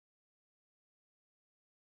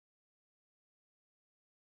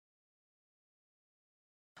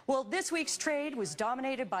Well, this week's trade was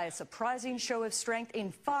dominated by a surprising show of strength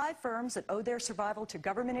in 5 firms that owe their survival to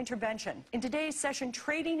government intervention. In today's session,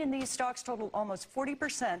 trading in these stocks totaled almost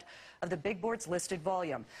 40% of the big board's listed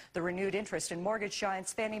volume. The renewed interest in mortgage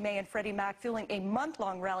giants Fannie Mae and Freddie Mac fueling a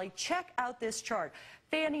month-long rally. Check out this chart.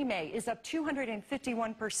 Fannie Mae is up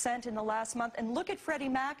 251% in the last month, and look at Freddie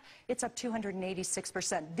Mac, it's up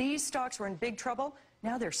 286%. These stocks were in big trouble.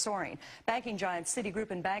 Now they're soaring. Banking giants Citigroup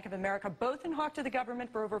and Bank of America both in hock to the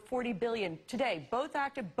government for over $40 billion. Today, both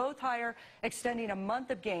active, both higher, extending a month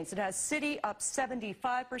of gains. It has Citi up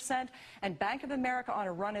 75% and Bank of America on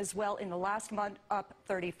a run as well in the last month, up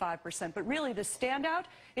 35%. But really the standout,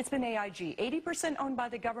 it's been AIG, 80% owned by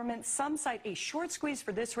the government. Some cite a short squeeze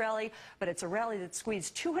for this rally, but it's a rally that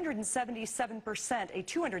squeezed 277%, a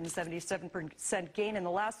 277% gain in the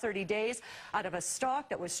last 30 days out of a stock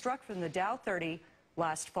that was struck from the Dow 30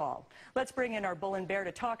 last fall. Let's bring in our bull and bear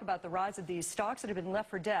to talk about the rise of these stocks that have been left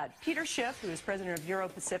for dead. Peter Schiff, who is president of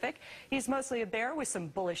Euro-Pacific. He's mostly a bear with some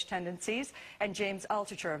bullish tendencies. And James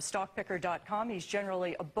Altucher of StockPicker.com. He's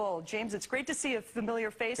generally a bull. James, it's great to see a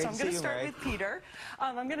familiar face. So I'm going to start with Peter.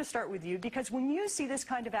 I'm going to start with you because when you see this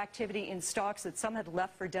kind of activity in stocks that some had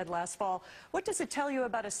left for dead last fall, what does it tell you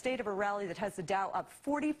about a state of a rally that has the Dow up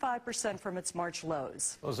 45% from its March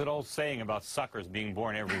lows? Well, there's an old saying about suckers being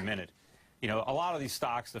born every minute. You know, a lot of these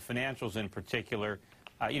stocks, the financials in particular,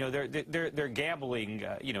 you know, they're gambling.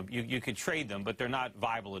 You know, you could trade them, but they're not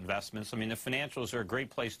viable investments. I mean, the financials are a great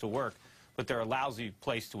place to work, but they're a lousy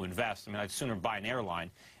place to invest. I mean, I'd sooner buy an airline.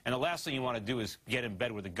 And the last thing you want to do is get in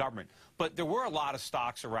bed with the government. But there were a lot of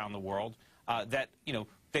stocks around the world that, you know,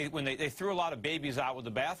 when they threw a lot of babies out with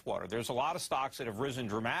the bathwater. There's a lot of stocks that have risen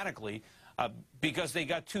dramatically because they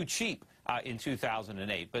got too cheap in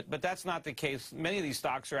 2008. But that's not the case. Many of these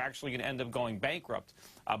stocks are actually going to end up going bankrupt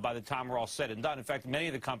by the time we're all said and done. In fact, many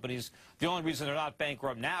of the companies, the only reason they're not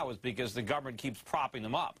bankrupt now is because the government keeps propping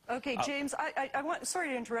them up. Okay, James, sorry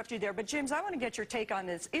to interrupt you there, but James, I want to get your take on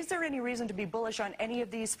this. Is there any reason to be bullish on any of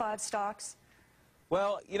these 5 stocks?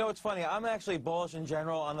 Well, you know, it's funny. I'm actually bullish in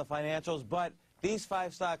general on the financials, but these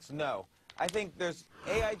 5 stocks, no. I think there's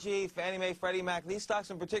AIG, Fannie Mae, Freddie Mac. These stocks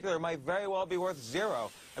in particular might very well be worth 0.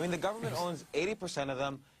 I mean, the government owns 80% of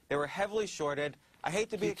them. They were heavily shorted. I hate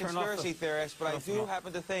to be a conspiracy theorist, but I do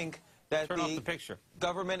happen to think that the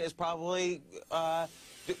government is probably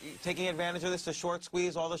taking advantage of this to short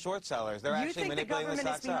squeeze all the short sellers. They're actually manipulating the stocks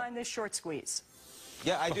up. You think the government is behind this short squeeze?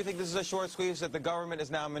 Yeah, I do think this is a short squeeze that the government is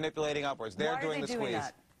now manipulating upwards. They're doing the squeeze. Why are they doing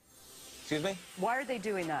that? Excuse me? Why are they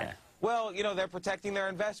doing that? Yeah. Well, you know, they're protecting their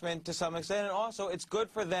investment to some extent, and also it's good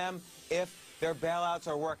for them if their bailouts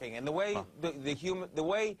are working. And the way the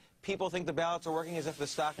way people think the bailouts are working is if the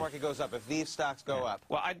stock market goes up, if these stocks go up.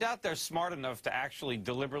 Well, I doubt they're smart enough to actually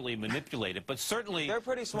deliberately manipulate it, but certainly they're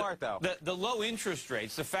pretty smart, though. The low interest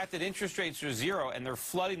rates, the fact that interest rates are 0 and they're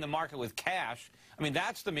flooding the market with cash, I mean,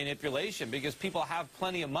 that's the manipulation because people have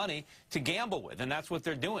plenty of money to gamble with, and that's what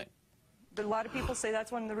they're doing. But a lot of people say that's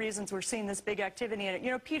one of the reasons we're seeing this big activity in it.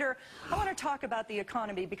 You know, Peter, I want to talk about the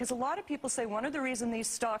economy because a lot of people say one of the reasons these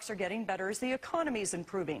stocks are getting better is the economy is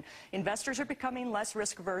improving. Investors are becoming less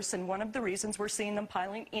risk-averse, and one of the reasons we're seeing them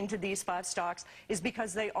piling into these 5 stocks is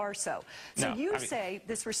because they are so. So you say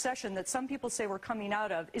this recession that some people say we're coming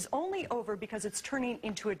out of is only over because it's turning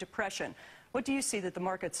into a depression. What do you see that the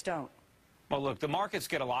markets don't? Well, look, the markets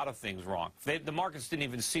get a lot of things wrong. The markets didn't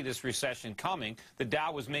even see this recession coming. The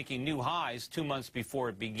Dow was making new highs 2 months before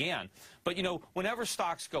it began. But, you know, whenever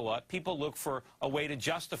stocks go up, people look for a way to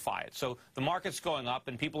justify it. So the market's going up,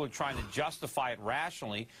 and people are trying to justify it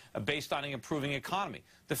rationally based on an improving economy.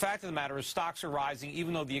 The fact of the matter is stocks are rising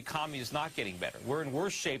even though the economy is not getting better. We're in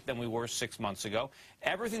worse shape than we were 6 months ago.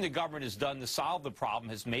 Everything the government has done to solve the problem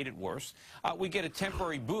has made it worse. We get a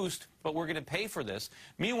temporary boost, but we're going to pay for this.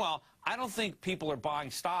 Meanwhile, I don't think people are buying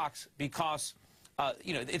stocks because,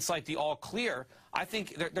 you know, it's like the all clear. I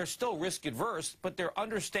think they're still risk adverse, but they're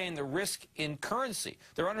understanding the risk in currency.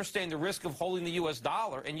 They're understanding the risk of holding the U.S.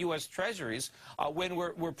 dollar and U.S. treasuries when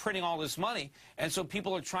we're printing all this money. And so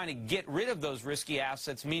people are trying to get rid of those risky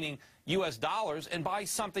assets, meaning U.S. dollars, and buy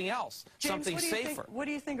something else, something safer. What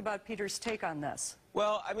do you think about Peter's take on this?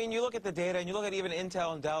 Well, I mean, you look at the data, and you look at even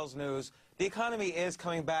Intel and Dell's news. The economy is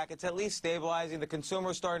coming back. It's at least stabilizing. The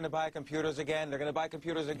consumer's starting to buy computers again. They're going to buy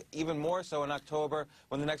computers even more so in October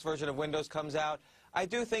when the next version of Windows comes out. I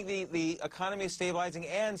do think the economy is stabilizing,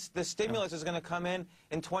 and the stimulus is going to come in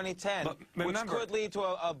 2010, which could lead to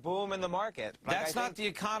a boom in the market. That's not the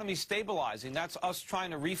economy stabilizing. That's us trying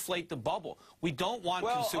to reflate the bubble. We don't want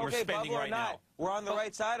consumer spending right now. We're on the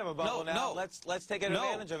right side of a bubble now. Let's take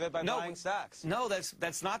advantage of it by buying stocks. No,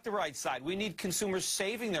 that's not the right side. We need consumers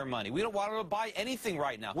saving their money. We don't want to buy anything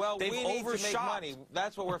right now. Well, They've we need to make overshot. money.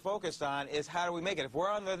 That's what we're focused on, is how do we make it. If we're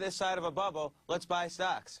on this side of a bubble, let's buy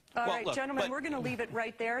stocks. All right, gentlemen, we're going to leave it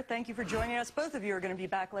right there. Thank you for joining us. Both of you are going to be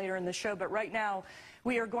back later in the show, but right now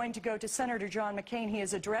we are going to go to Senator John McCain. He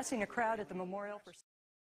is addressing a crowd at the Memorial for